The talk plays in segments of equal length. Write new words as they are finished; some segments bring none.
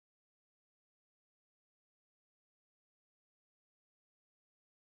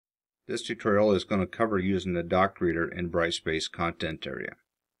This tutorial is going to cover using the doc reader in Brightspace content area.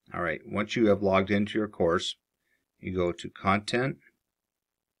 Alright, once you have logged into your course, you go to Content,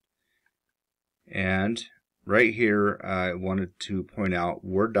 and right here I wanted to point out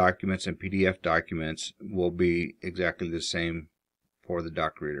Word documents and PDF documents will be exactly the same for the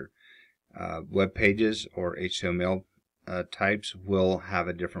doc reader. Web pages or HTML types will have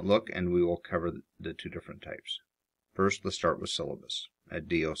a different look, and we will cover the two different types. First, let's start with syllabus, a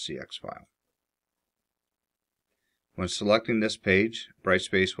docx file. When selecting this page,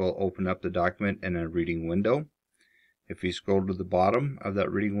 Brightspace will open up the document in a reading window. If you scroll to the bottom of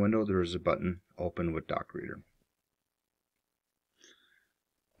that reading window, there is a button, Open with Doc Reader.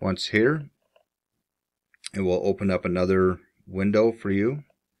 Once here, it will open up another window for you,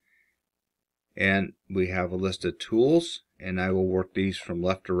 and we have a list of tools, and I will work these from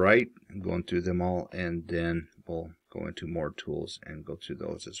left to right, going through them all, and then we'll go into more tools and go through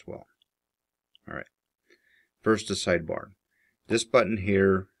those as well. Alright, first the sidebar. This button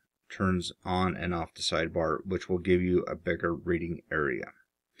here turns on and off the sidebar, which will give you a bigger reading area.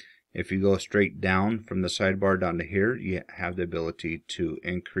 If you go straight down from the sidebar down to here, you have the ability to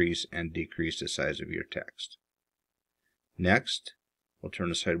increase and decrease the size of your text. Next, we'll turn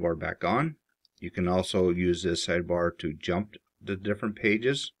the sidebar back on. You can also use this sidebar to jump to different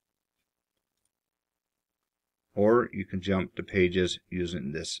pages, or you can jump to pages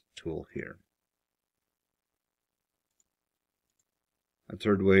using this tool here. A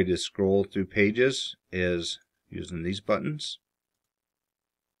third way to scroll through pages is using these buttons.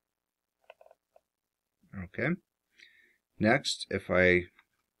 Okay. Next, if I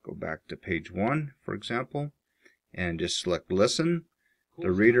go back to page 1, for example, and just select Listen,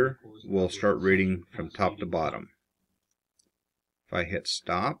 the reader will start reading from top to bottom. If I hit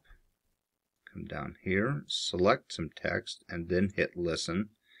Stop, come down here, select some text, and then hit Listen,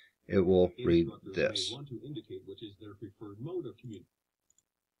 it will read this.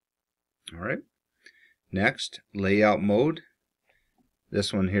 Alright. Next, Layout Mode.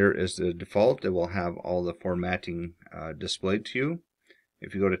 This one here is the default. It will have all the formatting displayed to you.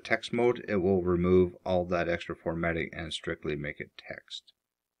 If you go to Text Mode, it will remove all that extra formatting and strictly make it text.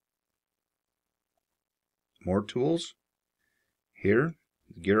 More tools. Here,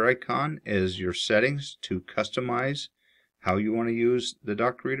 the gear icon is your settings to customize how you want to use the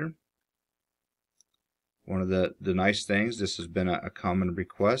doc reader. One of the nice things, this has been a common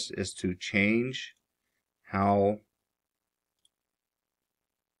request, is to change how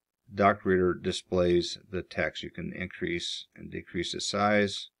doc reader displays the text. You can increase and decrease the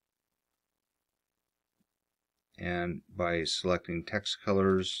size, and by selecting text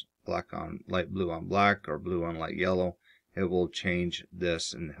colors, black on light blue on black or blue on light yellow, it will change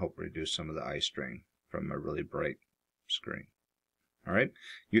this and help reduce some of the eye strain from a really bright screen. Alright,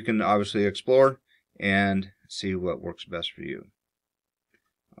 you can obviously explore and see what works best for you.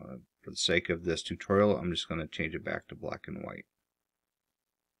 For the sake of this tutorial, I'm just going to change it back to black and white.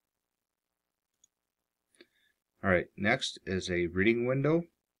 Alright, next is a reading window.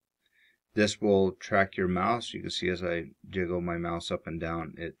 This will track your mouse. You can see as I jiggle my mouse up and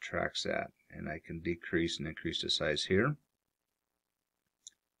down, it tracks that, and I can decrease and increase the size here.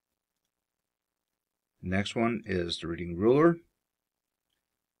 Next one is the reading ruler.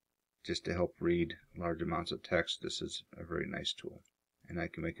 Just to help read large amounts of text, this is a very nice tool, and I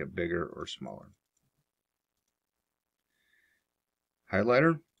can make it bigger or smaller.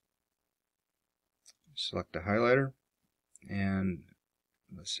 Highlighter. Select the highlighter, and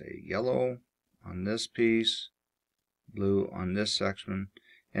let's say yellow on this piece, blue on this section,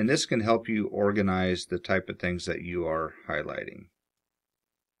 and this can help you organize the type of things that you are highlighting.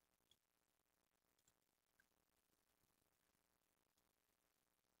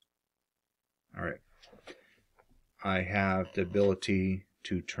 Alright, I have the ability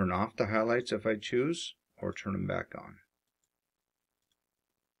to turn off the highlights if I choose, or turn them back on.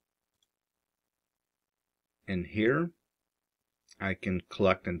 In here, I can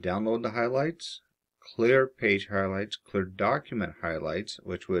collect and download the highlights, clear page highlights, clear document highlights,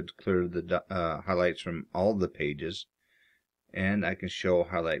 which would clear the highlights from all the pages, and I can show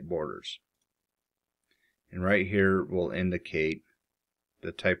highlight borders. And right here will indicate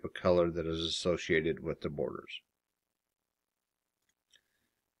the type of color that is associated with the borders.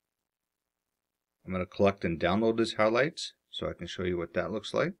 I'm going to collect and download these highlights so I can show you what that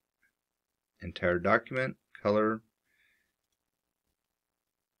looks like. Entire document, color.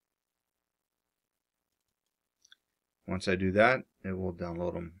 Once I do that, it will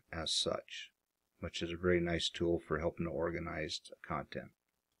download them as such, which is a very nice tool for helping to organize content.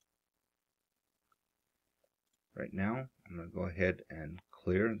 Right now, I'm going to go ahead and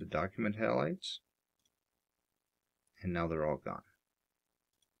clear the document highlights, and now they're all gone.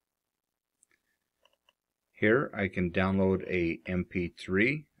 Here I can download a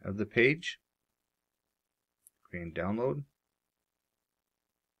MP3 of the page. Create download.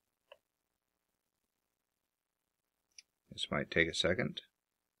 This might take a second.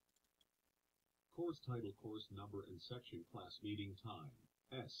 Course title, course number, and section, class meeting time,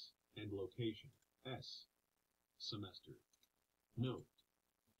 S, and location, S, semester, note.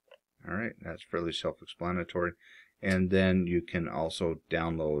 Alright, that's fairly self-explanatory. And then you can also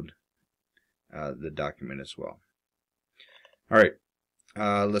download the document as well. Alright,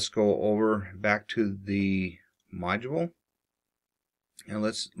 let's go over back to the module, and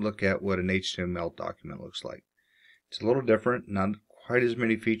let's look at what an HTML document looks like. It's a little different, not quite as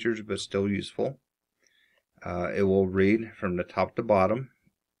many features, but still useful. It will read from the top to bottom.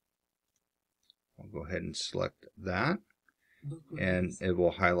 I'll go ahead and select that, and it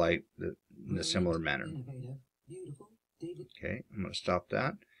will highlight in a similar manner. Okay, I'm going to stop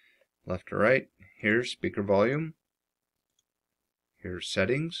that. Left to right, here's speaker volume. Here's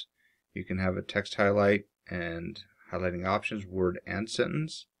settings. You can have a text highlight and highlighting options, word and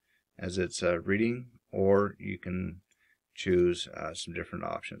sentence, as it's reading, or you can choose some different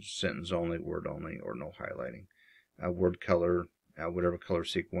options, sentence only, word only, or no highlighting. Word color, whatever color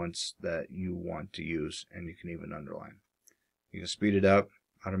sequence that you want to use, and you can even underline. You can speed it up,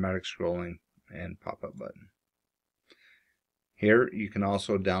 automatic scrolling, and pop-up button. Here you can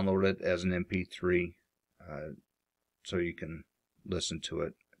also download it as an MP3, so you can listen to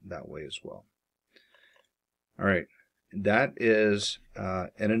it that way as well. Alright, that is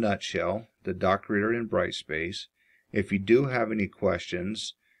in a nutshell the doc reader in Brightspace. If you do have any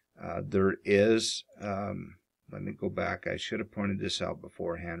questions, there is, let me go back, I should have pointed this out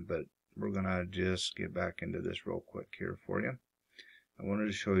beforehand, but we're going to just get back into this real quick here for you. I wanted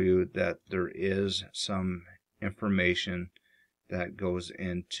to show you that there is some information that goes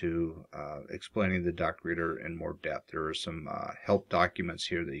into explaining the doc reader in more depth. There are some help documents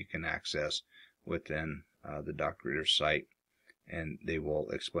here that you can access within the doc reader site, and they will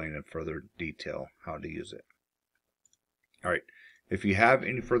explain in further detail how to use it. Alright, if you have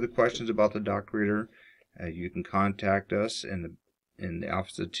any further questions about the doc reader, you can contact us in the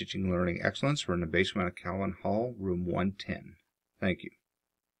Office of Teaching and Learning Excellence. We're in the basement of Calvin Hall, room 110. Thank you.